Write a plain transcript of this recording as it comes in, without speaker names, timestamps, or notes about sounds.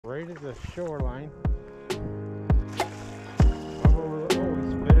right at the shoreline. Oh, he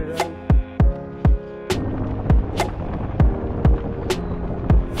spit it out.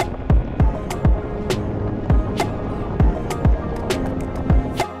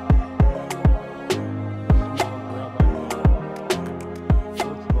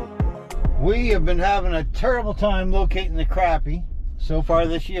 We have been having a terrible time locating the crappie so far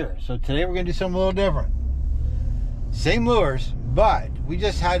this year. So today we're going to do something a little different. Same lures, but we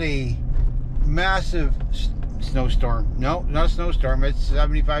just had a massive snowstorm. No, not a snowstorm. It's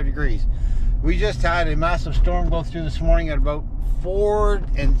 75 degrees. We just had a massive storm go through this morning at about 4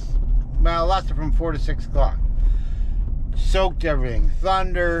 and, well, lasted from 4 to 6 o'clock. Soaked everything.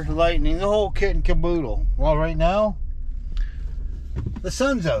 Thunder, lightning, the whole kit and caboodle. Well, right now, the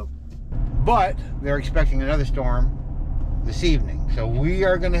sun's out. But they're expecting another storm this evening. So we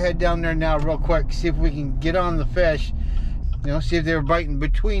are going to head down there now real quick, see if we can get on the fish, you know, see if they're biting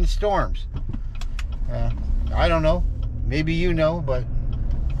between storms. I don't know. Maybe you know, but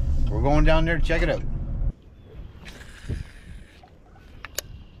we're going down there to check it out.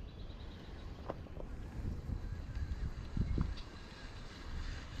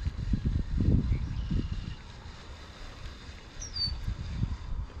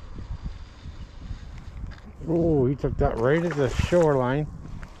 Oh, he took that right at the shoreline.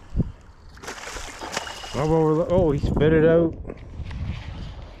 Oh, he spit it out.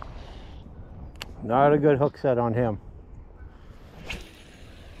 Not a good hook set on him.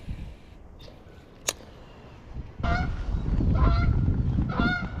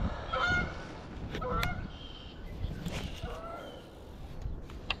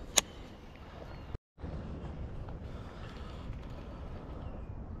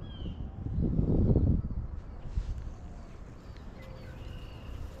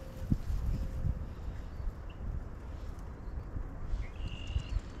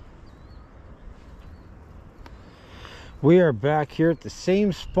 We are back here at the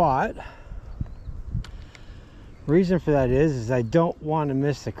same spot. Reason for that is I don't want to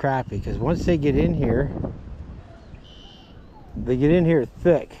miss the crappie, because once they get in here, they get in here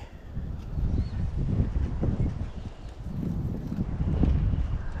thick.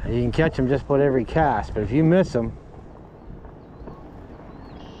 You can catch them just about every cast, but if you miss them,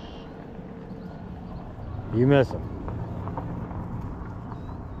 you miss them.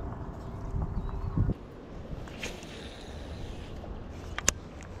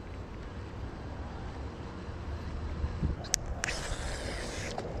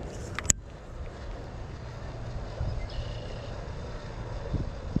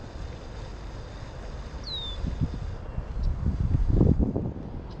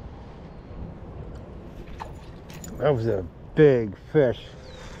 That was a big fish.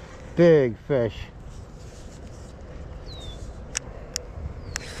 Big fish.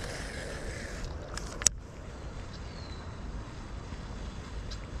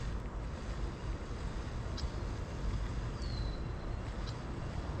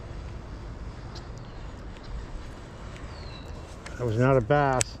 That was not a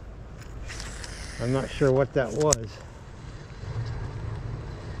bass. I'm not sure what that was.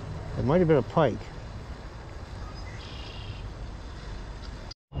 It might have been a pike.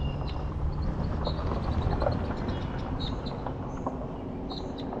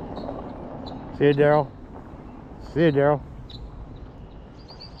 See you, Daryl. See you, Daryl.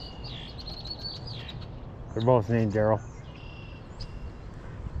 They're both named Daryl.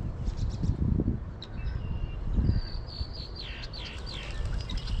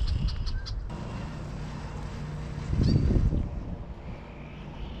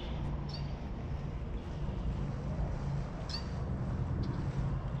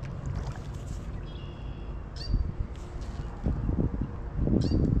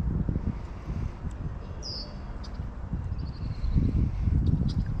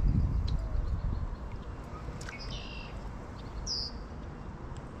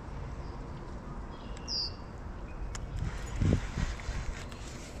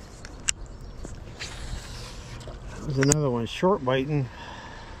 There's another one, short biting.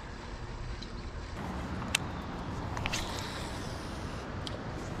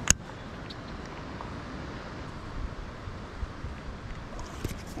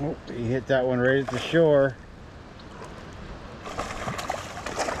 Oh, he hit that one right at the shore.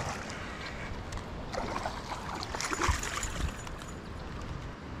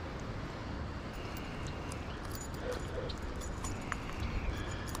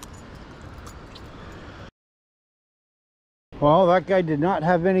 Well, that guy did not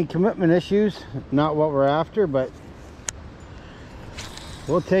have any commitment issues. Not what we're after, but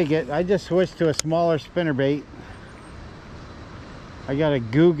we'll take it. I just switched to a smaller spinnerbait. I got a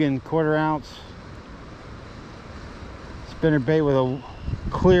Guggen 1/4 ounce spinner bait with a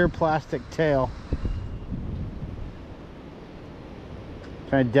clear plastic tail.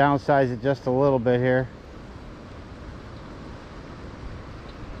 Trying to downsize it just a little bit here.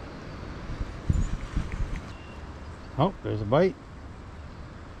 Oh, there's a bite.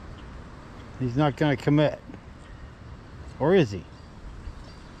 He's not going to commit. Or is he?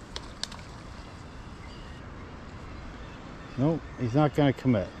 Nope, he's not going to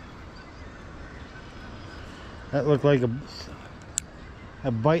commit. That looked like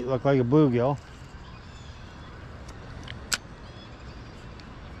a bite looked like a bluegill.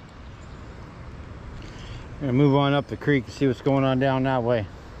 I'm going to move on up the creek and see what's going on down that way.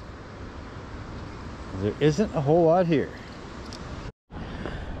 There isn't a whole lot here.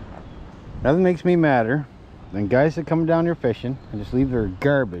 Nothing makes me madder than guys that come down here fishing and just leave their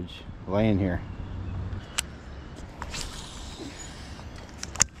garbage laying here.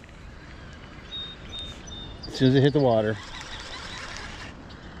 As soon as it hit the water.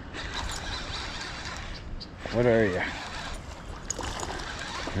 What are you?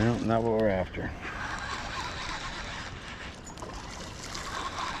 No, not what we're after.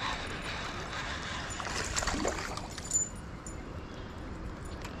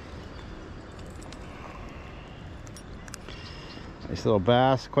 Nice little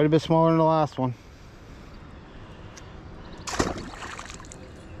bass, quite a bit smaller than the last one.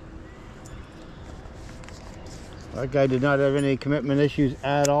 That guy did not have any commitment issues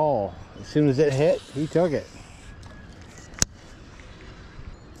at all. As soon as it hit, he took it.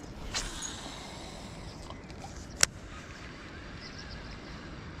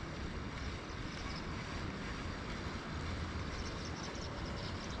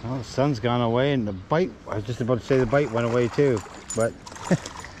 Well, the sun's gone away and the bite, I was just about to say the bite went away too, but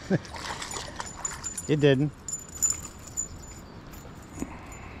it didn't.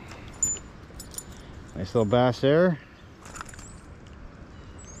 Nice little bass there.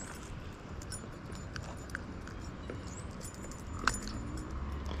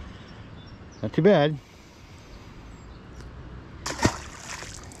 Not too bad.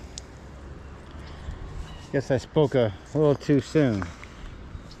 Guess I spoke a little too soon.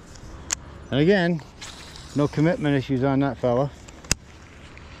 And again, no commitment issues on that fella.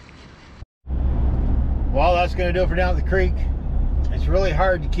 Well, that's going to do it for down at the creek. It's really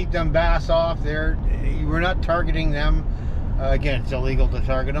hard to keep them bass off there. We're not targeting them. Again, it's illegal to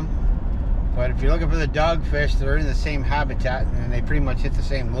target them. But if you're looking for the dogfish, they're in the same habitat and they pretty much hit the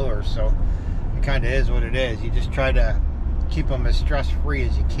same lures. So it kind of is what it is. You just try to keep them as stress-free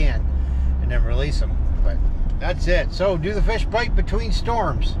as you can and then release them. But that's it. So, do the fish bite between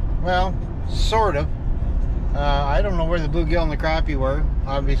storms? Well, sort of. I don't know where the bluegill and the crappie were.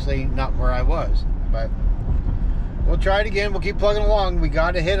 Obviously not where I was, but we'll try it again. We'll keep plugging along. We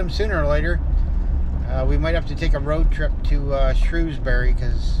got to hit them sooner or later. We might have to take a road trip to Shrewsbury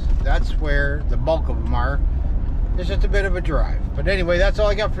because that's where the bulk of them are. It's just a bit of a drive. But anyway, that's all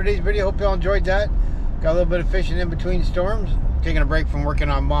I got for today's video. Hope you all enjoyed that. Got a little bit of fishing in between storms. Taking a break from working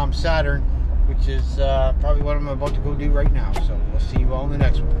on Mom's Saturn, which is probably what I'm about to go do right now. So we'll see you all in the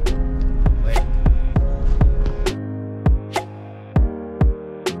next one.